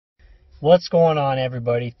What's going on,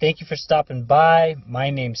 everybody? Thank you for stopping by.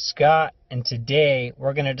 My name's Scott, and today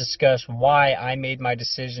we're going to discuss why I made my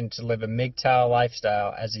decision to live a MGTOW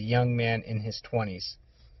lifestyle as a young man in his 20s.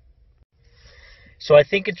 So I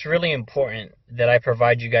think it's really important that I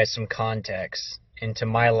provide you guys some context into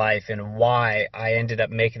my life and why I ended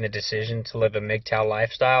up making the decision to live a MGTOW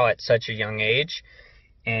lifestyle at such a young age.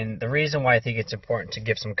 And the reason why I think it's important to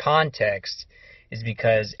give some context is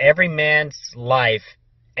because every man's life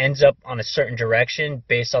ends up on a certain direction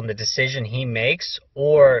based on the decision he makes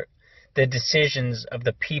or the decisions of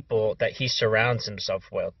the people that he surrounds himself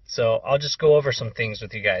with. So I'll just go over some things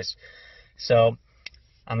with you guys. So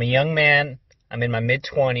I'm a young man. I'm in my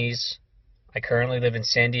mid-20s. I currently live in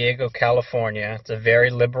San Diego, California. It's a very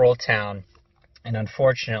liberal town. And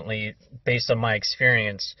unfortunately, based on my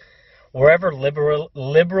experience, wherever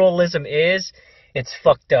liberalism is, it's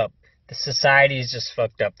fucked up. The society is just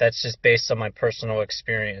fucked up. That's just based on my personal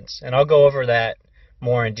experience. And I'll go over that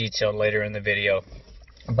more in detail later in the video.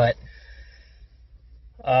 But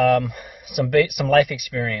some life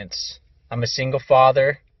experience. I'm a single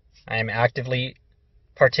father. I am actively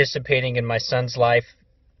participating in my son's life.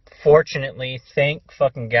 Fortunately, thank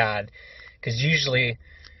fucking God. Because usually,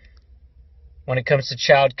 when it comes to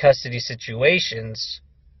child custody situations,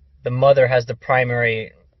 the mother has the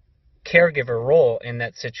primary caregiver role in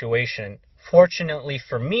that situation. Fortunately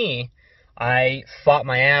for me, I fought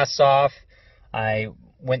my ass off. I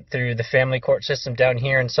went through the family court system down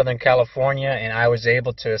here in Southern California, and I was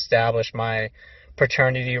able to establish my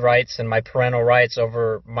paternity rights and my parental rights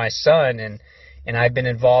over my son, and I've been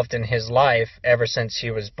involved in his life ever since he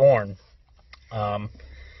was born.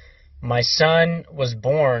 My son was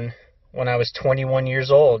born when I was 21 years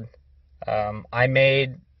old. I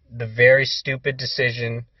made the very stupid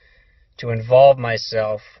decision to involve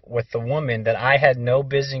myself with the woman that I had no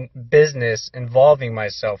business involving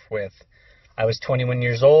myself with. I was 21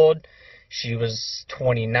 years old. She was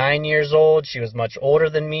 29 years old. She was much older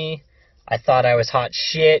than me. I thought I was hot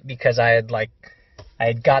shit because I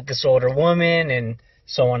had got this older woman and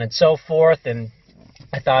so on and so forth, and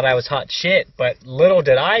I thought I was hot shit. But little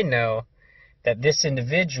did I know that this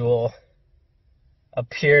individual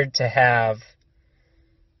appeared to have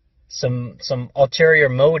some ulterior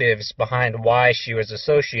motives behind why she was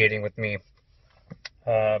associating with me.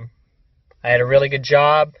 I had a really good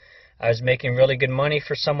job. I was making really good money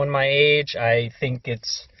for someone my age. I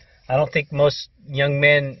don't think most young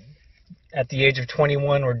men at the age of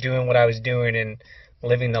 21 were doing what I was doing and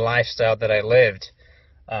living the lifestyle that I lived.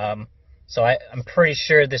 So I'm pretty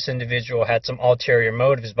sure this individual had some ulterior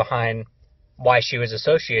motives behind why she was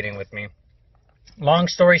associating with me. Long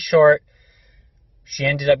story short, she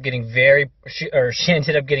ended up getting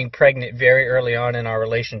pregnant very early on in our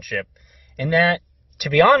relationship. And that, to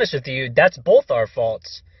be honest with you, that's both our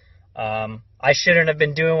faults. I shouldn't have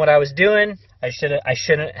been doing what I was doing. I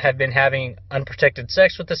shouldn't have been having unprotected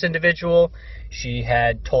sex with this individual. She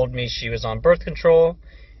had told me she was on birth control,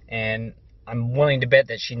 and I'm willing to bet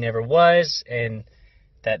that she never was, and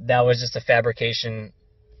that was just a fabrication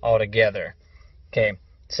altogether. Okay,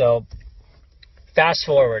 so fast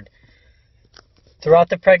forward. Throughout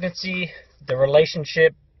the pregnancy, the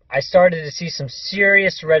relationship, I started to see some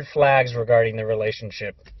serious red flags regarding the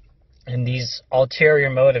relationship. And these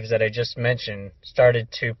ulterior motives that I just mentioned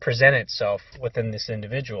started to present itself within this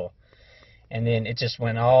individual. And then it just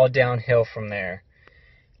went all downhill from there.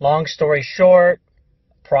 Long story short,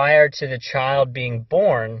 prior to the child being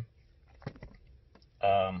born,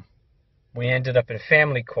 we ended up in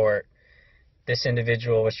family court. This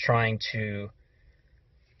individual was trying to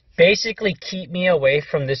basically keep me away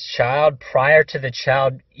from this child prior to the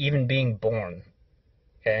child even being born.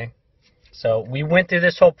 Okay? So we went through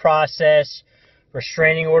this whole process.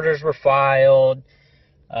 Restraining orders were filed.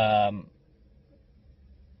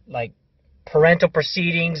 Parental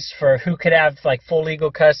proceedings for who could have full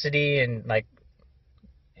legal custody and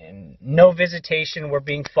no visitation were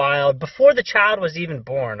being filed before the child was even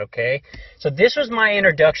born. Okay? So this was my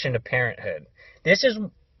introduction to parenthood. This is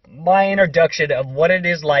my introduction of what it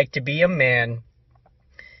is like to be a man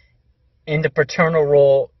in the paternal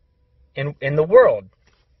role in the world.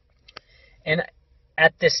 And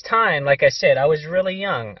at this time, like I said, I was really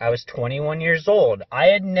young. I was 21 years old. I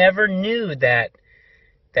had never knew that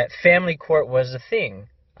family court was a thing.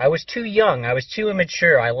 I was too young. I was too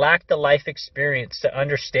immature. I lacked the life experience to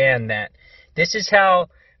understand that this is how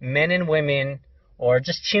men and women, or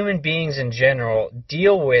just human beings in general,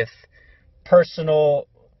 deal with personal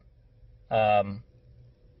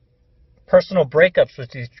breakups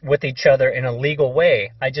with each other in a legal way.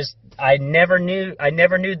 I never knew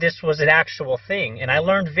this was an actual thing, and I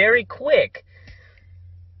learned very quick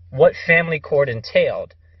what family court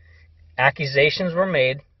entailed. Accusations were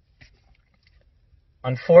made.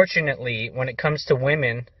 Unfortunately, when it comes to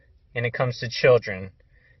women and it comes to children,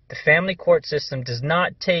 the family court system does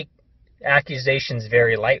not take accusations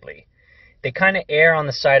very lightly. They kind of err on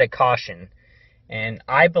the side of caution. And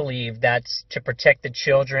I believe that's to protect the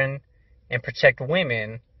children and protect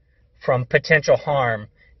women from potential harm,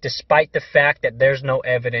 despite the fact that there's no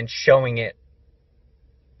evidence showing it.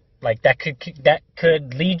 Like, that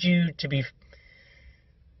could lead you to be,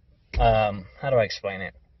 how do I explain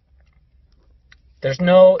it? There's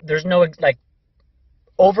no like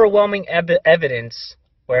overwhelming evidence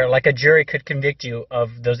where like a jury could convict you of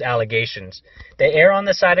those allegations. They err on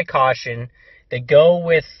the side of caution. They go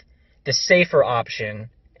with the safer option,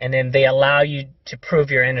 and then they allow you to prove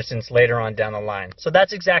your innocence later on down the line. So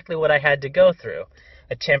that's exactly what I had to go through.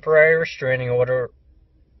 A temporary restraining order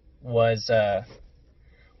was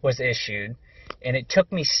issued, and it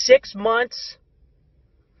took me 6 months,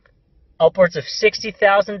 upwards of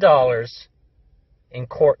 $60,000 in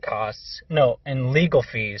court costs, and legal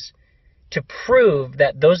fees, to prove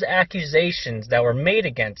that those accusations that were made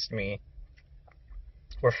against me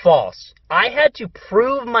were false. I had to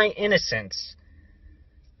prove my innocence,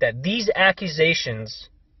 that these accusations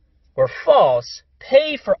were false,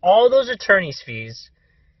 pay for all those attorney's fees,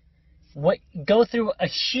 go through a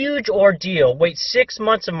huge ordeal, wait 6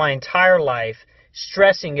 months of my entire life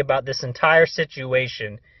stressing about this entire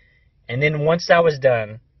situation, and then once that was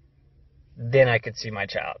done, then I could see my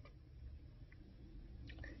child.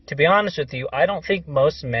 To be honest with you, I don't think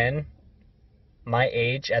most men my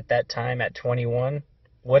age at that time, at 21,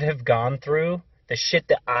 would have gone through the shit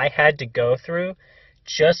that I had to go through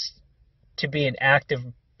just to be an active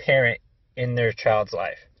parent in their child's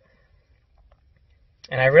life.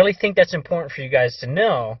 And I really think that's important for you guys to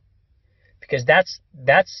know, because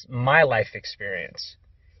that's my life experience.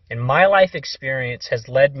 And my life experience has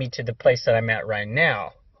led me to the place that I'm at right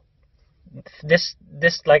now. This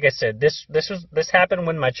like I said, this happened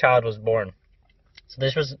when my child was born. So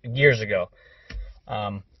this was years ago.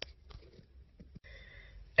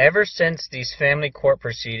 Ever since these family court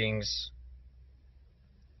proceedings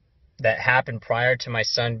that happened prior to my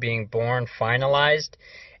son being born finalized,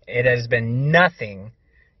 it has been nothing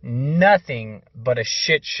but a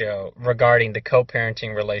shit show regarding the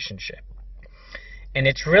co-parenting relationship. And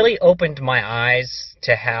it's really opened my eyes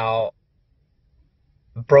to how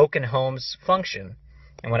broken homes function.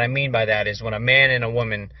 And what I mean by that is when a man and a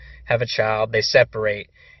woman have a child, they separate,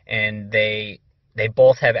 and they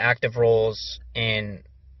both have active roles in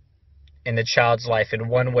the child's life in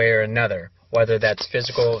one way or another, whether that's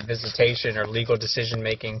physical visitation or legal decision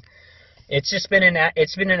making. It's been an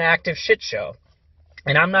active shit show.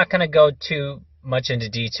 And I'm not going to go too much into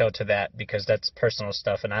detail to that, because that's personal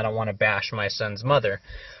stuff and I don't want to bash my son's mother.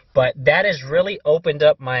 But that has really opened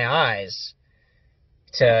up my eyes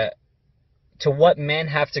to what men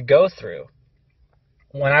have to go through.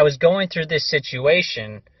 When I was going through this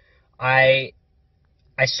situation, I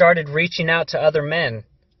started reaching out to other men,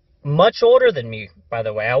 much older than me, by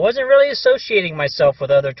the way. I wasn't really associating myself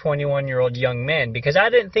with other 21-year-old young men because I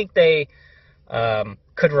didn't think they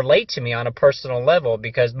could relate to me on a personal level,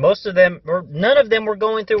 because none of them were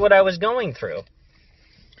going through what I was going through.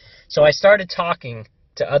 So I started talking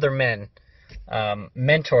to other men,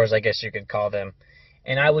 mentors, I guess you could call them.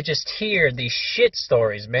 And I would just hear these shit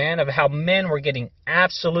stories, man, of how men were getting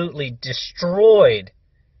absolutely destroyed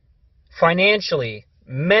financially,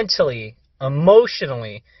 mentally,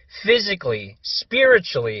 emotionally, physically,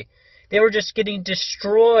 spiritually. They were just getting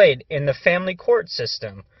destroyed in the family court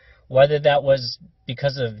system, whether that was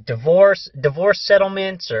because of divorce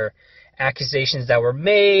settlements, or accusations that were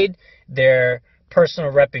made. Their personal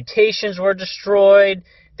reputations were destroyed.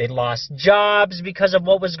 They lost jobs because of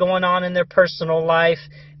what was going on in their personal life.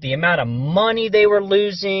 The amount of money they were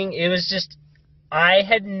losing. It was just, I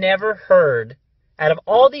had never heard, out of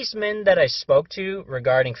all these men that I spoke to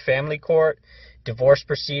regarding family court, divorce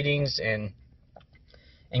proceedings, and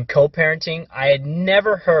co-parenting, I had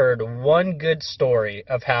never heard one good story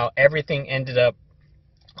of how everything ended up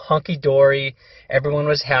hunky-dory, everyone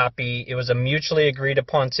was happy, it was a mutually agreed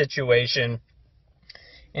upon situation,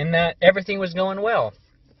 and that everything was going well.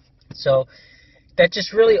 So that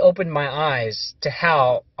just really opened my eyes to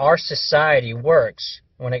how our society works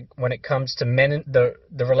when it comes to men and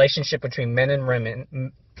the relationship between men and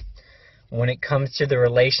women, when it comes to the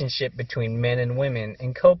relationship between men and women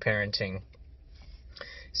in co-parenting.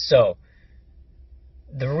 So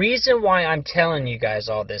the reason why I'm telling you guys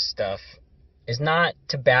all this stuff is not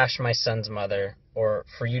to bash my son's mother or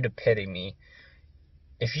for you to pity me.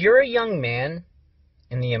 If you're a young man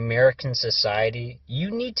in the American society,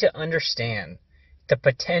 you need to understand the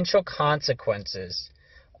potential consequences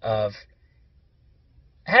of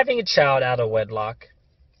having a child out of wedlock,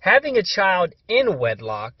 having a child in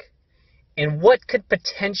wedlock, and what could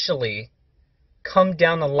potentially come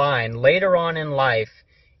down the line later on in life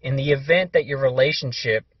in the event that your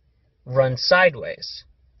relationship runs sideways.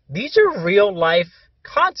 These are real life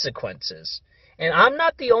consequences. And I'm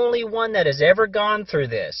not the only one that has ever gone through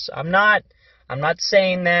this. I'm not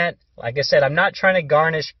saying that. Like I said, I'm not trying to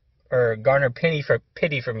garner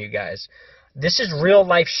pity from you guys. This is real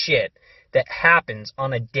life shit that happens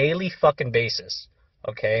on a daily fucking basis.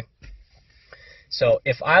 Okay? So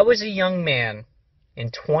if I was a young man in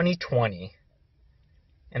 2020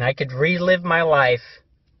 and I could relive my life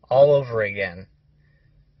all over again,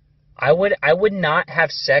 I would not have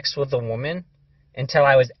sex with a woman until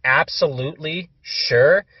I was absolutely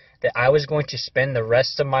sure that I was going to spend the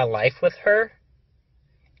rest of my life with her.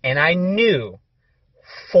 And I knew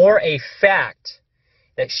for a fact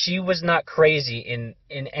that she was not crazy in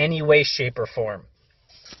any way, shape, or form.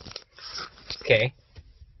 Okay.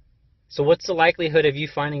 So what's the likelihood of you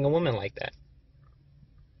finding a woman like that?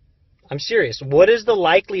 I'm serious. What is the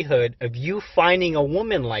likelihood of you finding a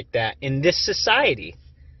woman like that in this society?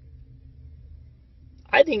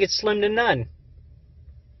 I think it's slim to none.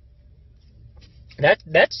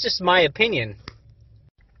 That's just my opinion.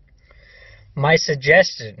 My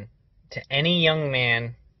suggestion to any young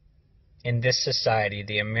man in this society,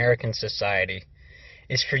 the American society,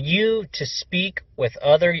 is for you to speak with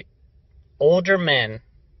other older men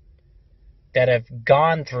that have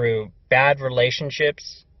gone through bad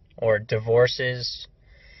relationships or divorces,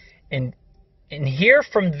 and hear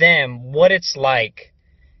from them what it's like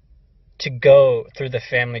to go through the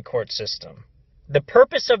family court system. The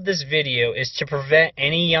purpose of this video is to prevent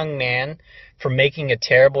any young man from making a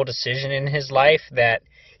terrible decision in his life that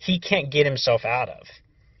he can't get himself out of.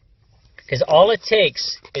 Because all it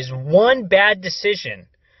takes is one bad decision,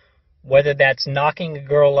 whether that's knocking a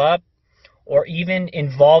girl up or even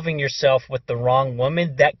involving yourself with the wrong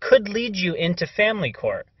woman, that could lead you into family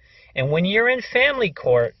court. And when you're in family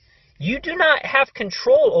court, you do not have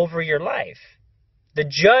control over your life. The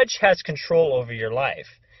judge has control over your life.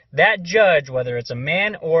 That judge, whether it's a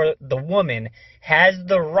man or the woman, has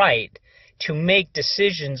the right to make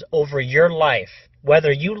decisions over your life,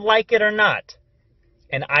 whether you like it or not.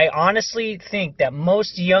 And I honestly think that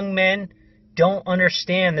most young men don't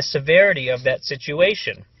understand the severity of that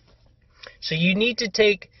situation. So you need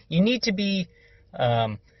to be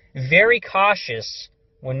very cautious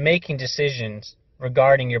when making decisions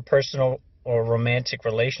regarding your personal or romantic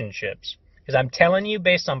relationships. Because I'm telling you,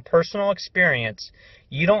 based on personal experience,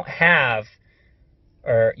 you have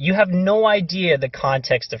no idea the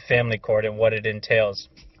context of family court and what it entails.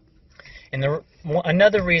 And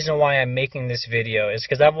another reason why I'm making this video is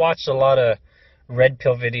because I've watched a lot of red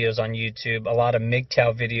pill videos on YouTube, a lot of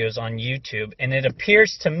MGTOW videos on YouTube, and it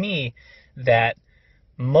appears to me that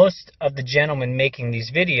most of the gentlemen making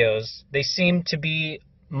these videos, they seem to be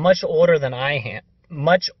much older than I am.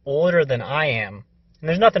 And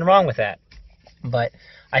there's nothing wrong with that. But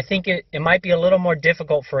I think it might be a little more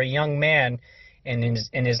difficult for a young man in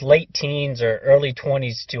his late teens or early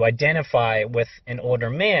 20s to identify with an older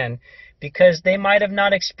man, because they might have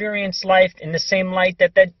not experienced life in the same light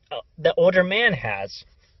that the older man has.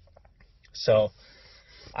 So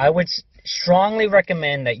I would strongly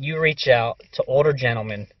recommend that you reach out to older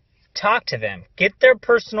gentlemen, talk to them, get their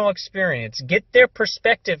personal experience, get their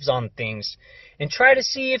perspectives on things, and try to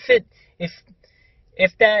see if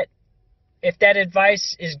that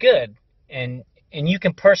advice is good and you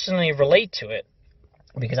can personally relate to it.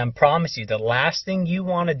 Because I promise you, the last thing you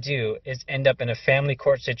want to do is end up in a family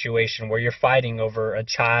court situation where you're fighting over a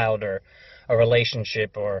child or a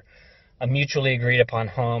relationship or a mutually agreed upon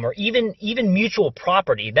home or even mutual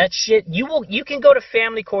property. That shit, you can go to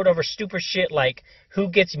family court over stupid shit like who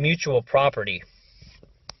gets mutual property.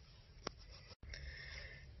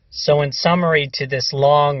 So in summary to this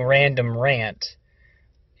long random rant,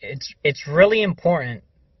 it's really important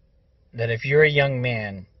that if you're a young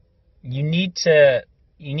man, you need to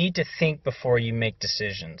think before you make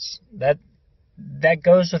decisions. That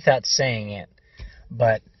goes without saying it.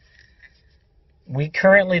 But we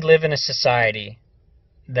currently live in a society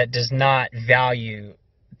that does not value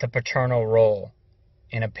the paternal role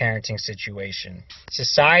in a parenting situation.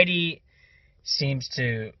 Society seems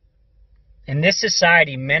to, in this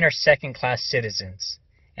society, men are second-class citizens.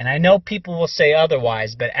 And I know people will say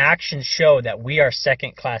otherwise, but actions show that we are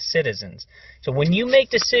second-class citizens. So when you make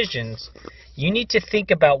decisions, You need to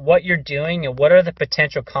think about what you're doing and what are the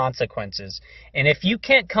potential consequences. And if you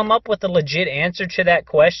can't come up with a legit answer to that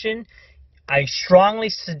question, I strongly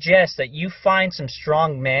suggest that you find some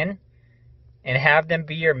strong men and have them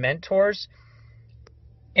be your mentors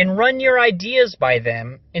and run your ideas by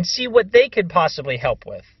them and see what they could possibly help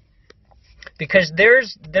with. Because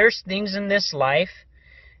there's things in this life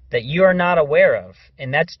that you are not aware of,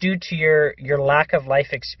 and that's due to your lack of life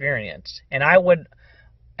experience. And I want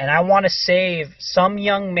to save some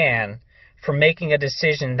young man from making a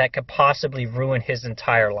decision that could possibly ruin his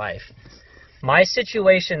entire life. My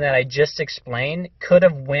situation that I just explained could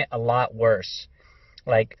have went a lot worse.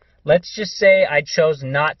 Like, let's just say I chose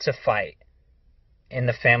not to fight in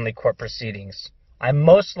the family court proceedings. I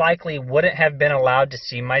most likely wouldn't have been allowed to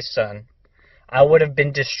see my son. I would have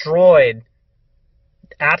been destroyed,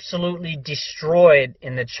 absolutely destroyed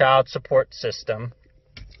in the child support system.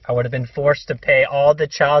 I would have been forced to pay all the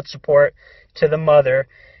child support to the mother,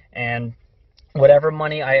 and whatever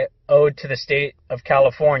money I owed to the state of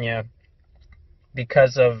California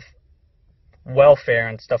because of welfare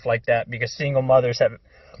and stuff like that, because single mothers have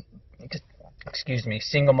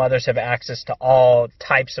access to all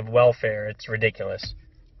types of welfare. It's ridiculous.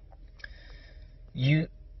 You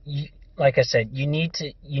like I said, you need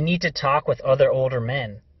to talk with other older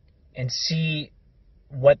men and see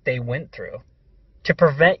what they went through to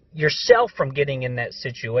prevent yourself from getting in that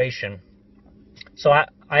situation. So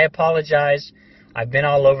I apologize. I've been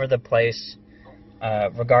all over the place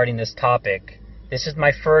regarding this topic. This is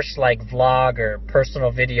my first vlog or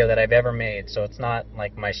personal video that I've ever made, so it's not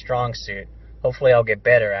like my strong suit. Hopefully I'll get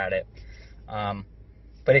better at it.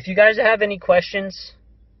 But if you guys have any questions,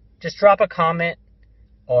 just drop a comment,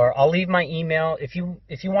 or I'll leave my email. If you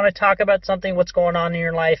want to talk about something, what's going on in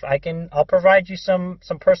your life, I'll provide you some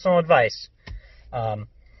personal advice.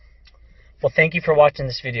 Well, thank you for watching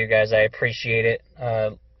this video, guys. I appreciate it.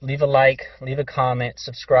 Leave a like, leave a comment,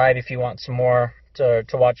 subscribe if you want some more to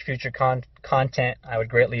watch future content. I would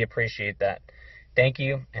greatly appreciate that. Thank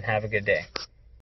you, and have a good day.